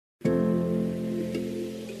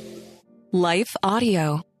Life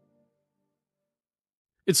Audio.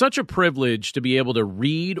 It's such a privilege to be able to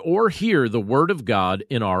read or hear the Word of God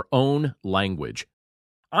in our own language.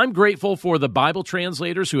 I'm grateful for the Bible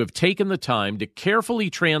translators who have taken the time to carefully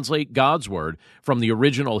translate God's Word from the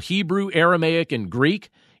original Hebrew, Aramaic, and Greek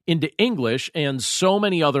into English and so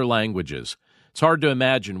many other languages. It's hard to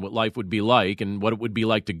imagine what life would be like and what it would be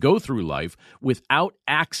like to go through life without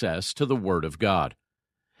access to the Word of God.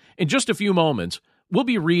 In just a few moments, we'll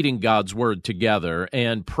be reading God's Word together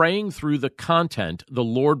and praying through the content the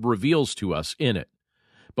Lord reveals to us in it.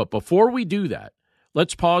 But before we do that,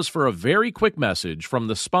 let's pause for a very quick message from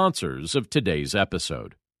the sponsors of today's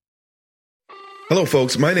episode. Hello,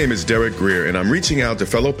 folks. My name is Derek Greer, and I'm reaching out to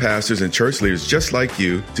fellow pastors and church leaders just like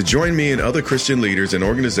you to join me and other Christian leaders and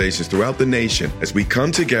organizations throughout the nation as we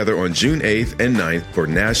come together on June 8th and 9th for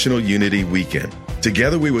National Unity Weekend.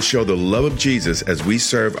 Together, we will show the love of Jesus as we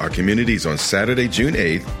serve our communities on Saturday, June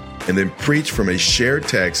 8th, and then preach from a shared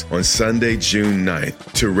text on Sunday, June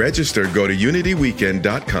 9th. To register, go to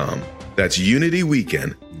unityweekend.com. That's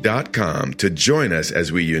unityweekend.com to join us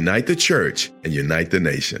as we unite the church and unite the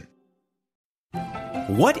nation.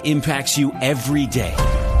 What impacts you every day?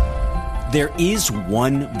 There is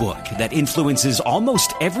one book that influences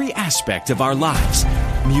almost every aspect of our lives.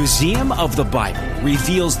 Museum of the Bible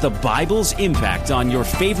reveals the Bible's impact on your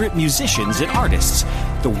favorite musicians and artists,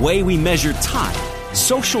 the way we measure time,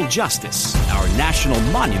 social justice, our national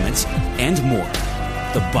monuments, and more.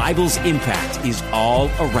 The Bible's impact is all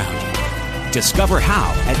around you. Discover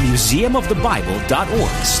how at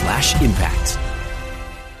museumofthebible.org/impact.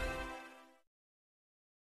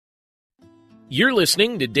 You're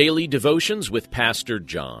listening to Daily Devotions with Pastor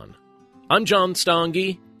John. I'm John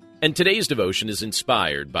Stange, and today's devotion is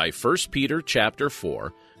inspired by 1 Peter chapter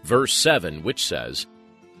 4, verse 7, which says,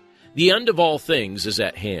 "The end of all things is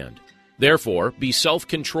at hand. Therefore, be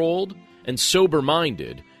self-controlled and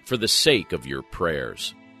sober-minded for the sake of your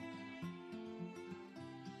prayers."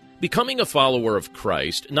 Becoming a follower of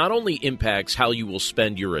Christ not only impacts how you will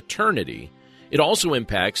spend your eternity, it also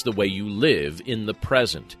impacts the way you live in the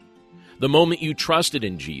present. The moment you trusted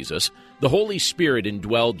in Jesus, the Holy Spirit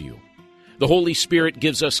indwelled you. The Holy Spirit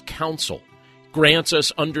gives us counsel, grants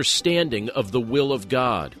us understanding of the will of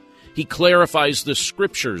God. He clarifies the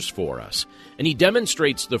Scriptures for us, and He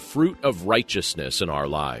demonstrates the fruit of righteousness in our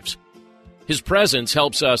lives. His presence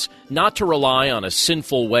helps us not to rely on a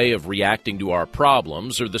sinful way of reacting to our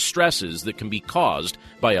problems or the stresses that can be caused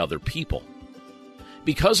by other people.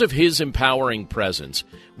 Because of His empowering presence,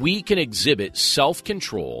 we can exhibit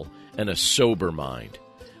self-control and a sober mind.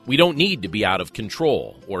 We don't need to be out of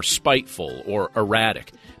control or spiteful or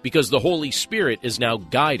erratic because the Holy Spirit is now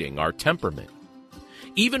guiding our temperament.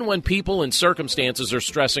 Even when people and circumstances are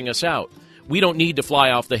stressing us out, we don't need to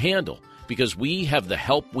fly off the handle because we have the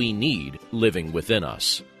help we need living within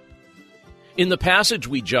us. In the passage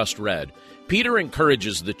we just read, Peter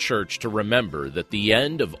encourages the church to remember that the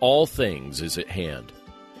end of all things is at hand.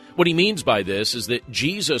 What he means by this is that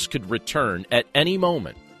Jesus could return at any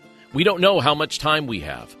moment. We don't know how much time we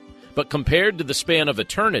have, but compared to the span of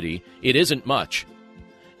eternity, it isn't much.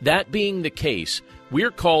 That being the case, we're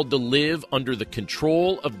called to live under the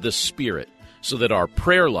control of the Spirit so that our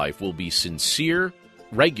prayer life will be sincere,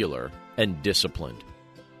 regular, and disciplined.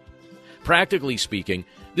 Practically speaking,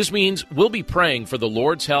 this means we'll be praying for the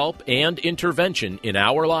Lord's help and intervention in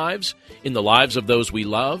our lives, in the lives of those we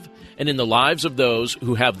love, and in the lives of those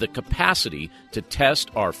who have the capacity to test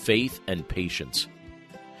our faith and patience.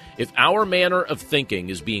 If our manner of thinking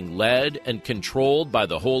is being led and controlled by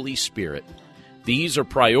the Holy Spirit, these are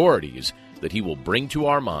priorities that He will bring to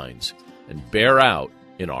our minds and bear out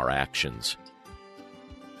in our actions.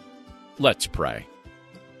 Let's pray.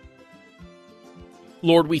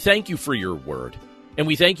 Lord, we thank You for Your Word, and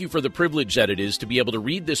we thank You for the privilege that it is to be able to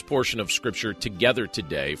read this portion of Scripture together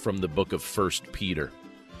today from the book of 1 Peter.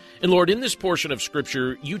 And Lord, in this portion of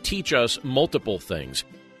Scripture, You teach us multiple things.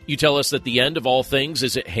 You tell us that the end of all things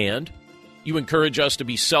is at hand. You encourage us to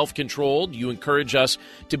be self-controlled. You encourage us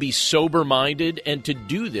to be sober-minded and to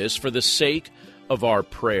do this for the sake of our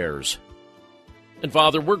prayers. And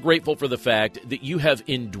Father, we're grateful for the fact that You have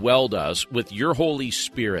indwelled us with Your Holy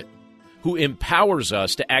Spirit, who empowers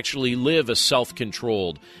us to actually live a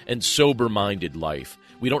self-controlled and sober-minded life.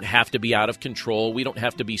 We don't have to be out of control. We don't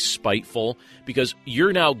have to be spiteful because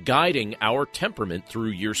You're now guiding our temperament through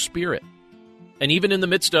Your Spirit. And even in the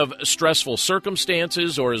midst of stressful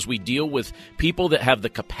circumstances or as we deal with people that have the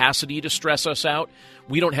capacity to stress us out,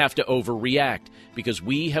 we don't have to overreact because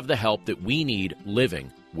we have the help that we need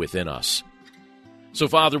living within us. So,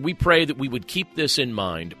 Father, we pray that we would keep this in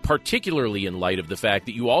mind, particularly in light of the fact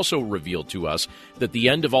that you also revealed to us that the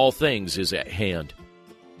end of all things is at hand.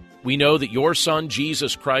 We know that your Son,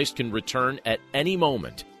 Jesus Christ, can return at any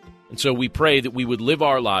moment, and so we pray that we would live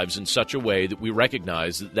our lives in such a way that we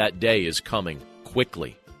recognize that that day is coming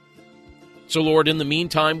quickly. So, Lord, in the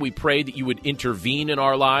meantime, we pray that you would intervene in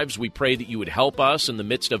our lives. We pray that you would help us in the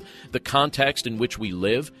midst of the context in which we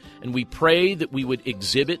live. And we pray that we would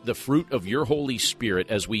exhibit the fruit of your Holy Spirit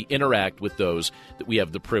as we interact with those that we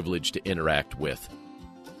have the privilege to interact with.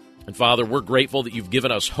 And, Father, we're grateful that you've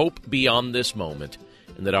given us hope beyond this moment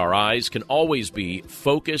and that our eyes can always be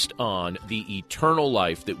focused on the eternal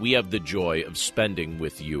life that we have the joy of spending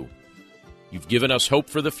with you. You've given us hope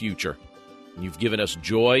for the future. You've given us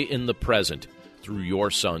joy in the present through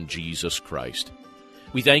your Son, Jesus Christ.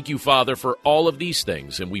 We thank you, Father, for all of these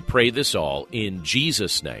things, and we pray this all in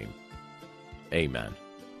Jesus' name. Amen.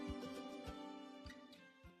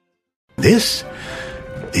 This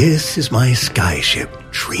is my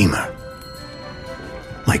skyship, Dreamer.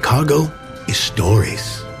 My cargo is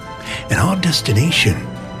stories, and our destination,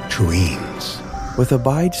 dreams. With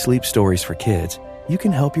Abide Sleep Stories for Kids, you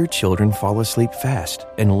can help your children fall asleep fast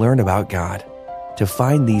and learn about God. To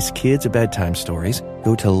find these kids' bedtime stories,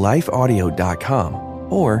 go to lifeaudio.com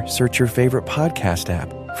or search your favorite podcast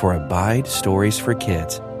app for Abide Stories for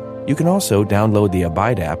Kids. You can also download the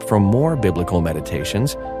Abide app for more biblical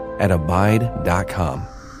meditations at abide.com.